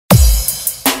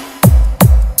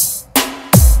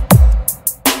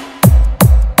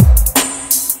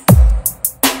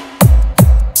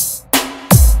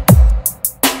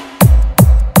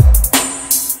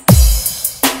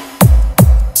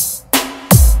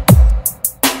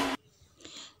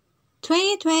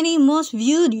2020 Most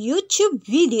Viewed YouTube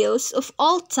Videos of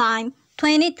All Time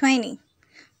 2020,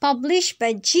 published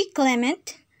by G.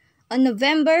 Clement on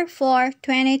November 4,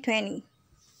 2020.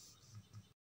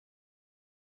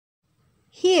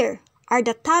 Here are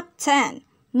the top 10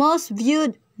 most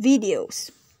viewed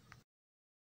videos.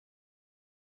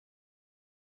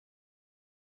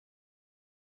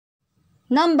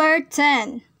 Number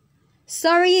 10.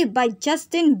 Sorry by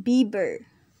Justin Bieber.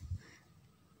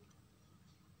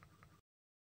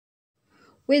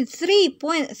 With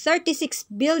 3.36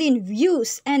 billion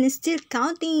views and still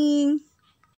counting.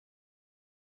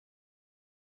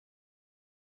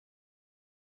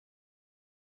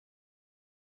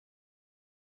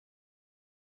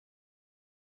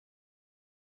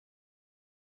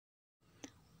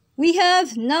 We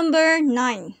have number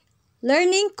 9.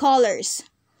 Learning Colors.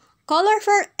 Color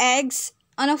for Eggs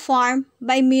on a Farm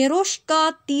by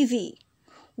Mirushka TV.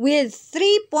 With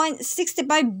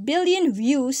 3.65 billion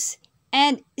views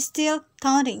and still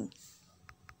counting.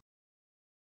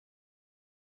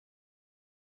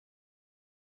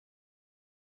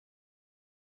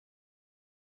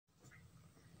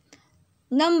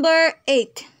 Number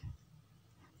 8.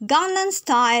 Gangnam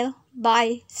Style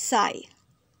by Psy.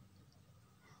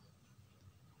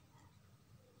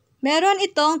 Meron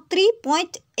itong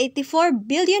 3.84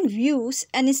 billion views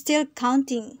and still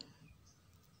counting.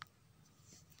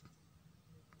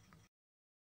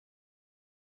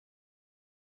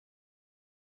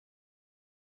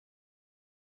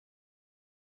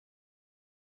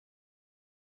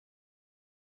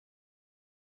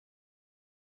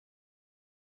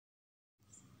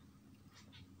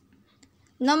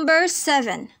 Number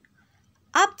 7.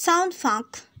 Uptown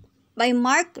Funk by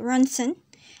Mark Ronson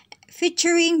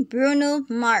featuring Bruno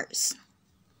Mars.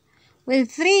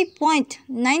 With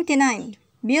 3.99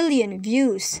 billion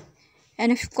views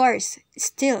and of course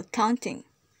still counting.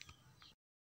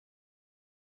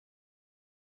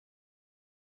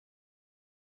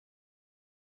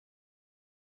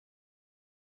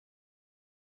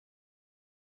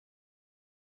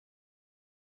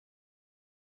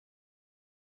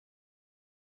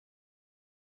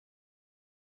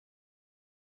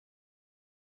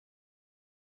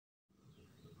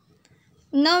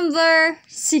 Number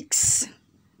 6.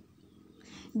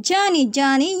 Johnny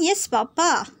Johnny Yes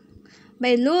Papa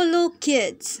by Lulu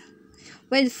Kids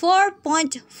with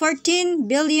 4.14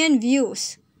 billion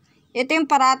views. Ito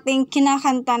yung parating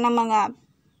kinakanta ng mga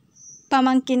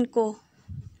pamangkin ko,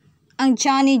 ang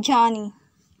Johnny Johnny.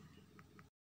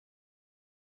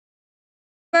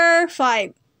 Number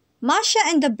 5. Masha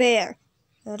and the Bear,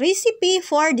 Recipe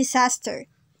for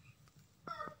Disaster.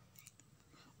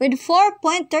 With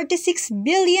 4.36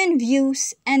 billion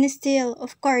views and still,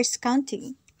 of course,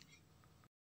 counting.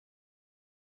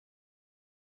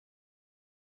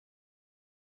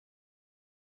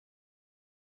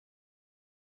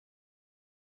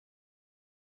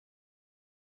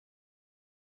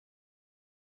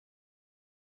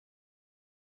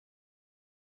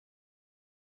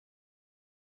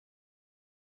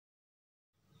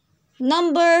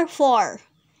 Number 4.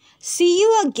 See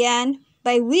You Again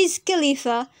by Wiz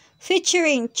Khalifa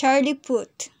featuring Charlie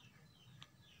Puth.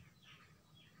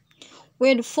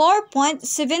 With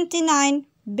 4.79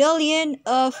 billion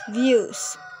of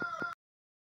views.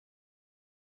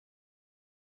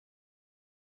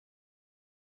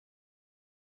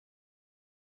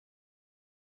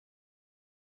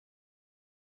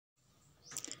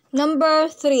 Number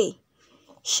 3.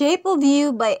 Shape of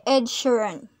You by Ed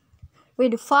Sheeran.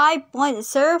 With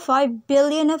 5.05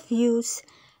 billion of views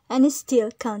and is still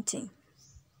counting.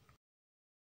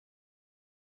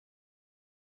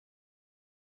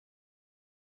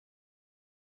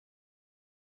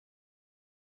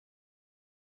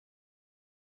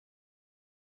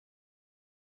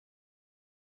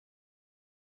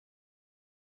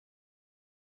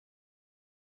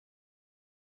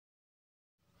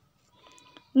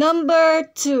 Number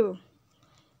 2.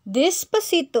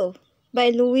 Despacito by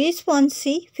Luis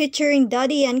Fonsi featuring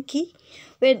Daddy Yankee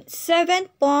with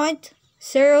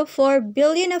 7.04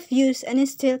 billion of views and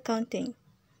is still counting.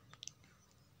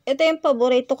 Ito yung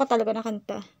paborito ko talaga na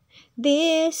kanta.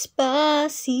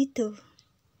 Despacito.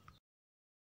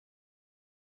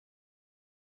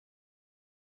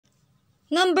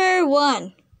 Number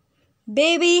 1.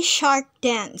 Baby Shark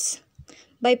Dance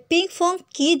by Pink Funk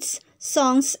Kids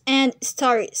Songs and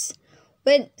Stories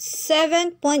with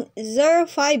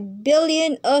 7.05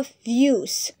 billion of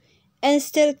views and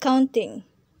still counting.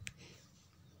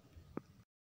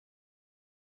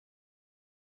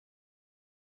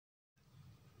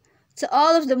 To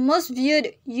all of the most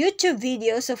viewed YouTube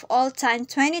videos of all time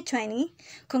 2020,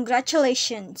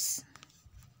 congratulations!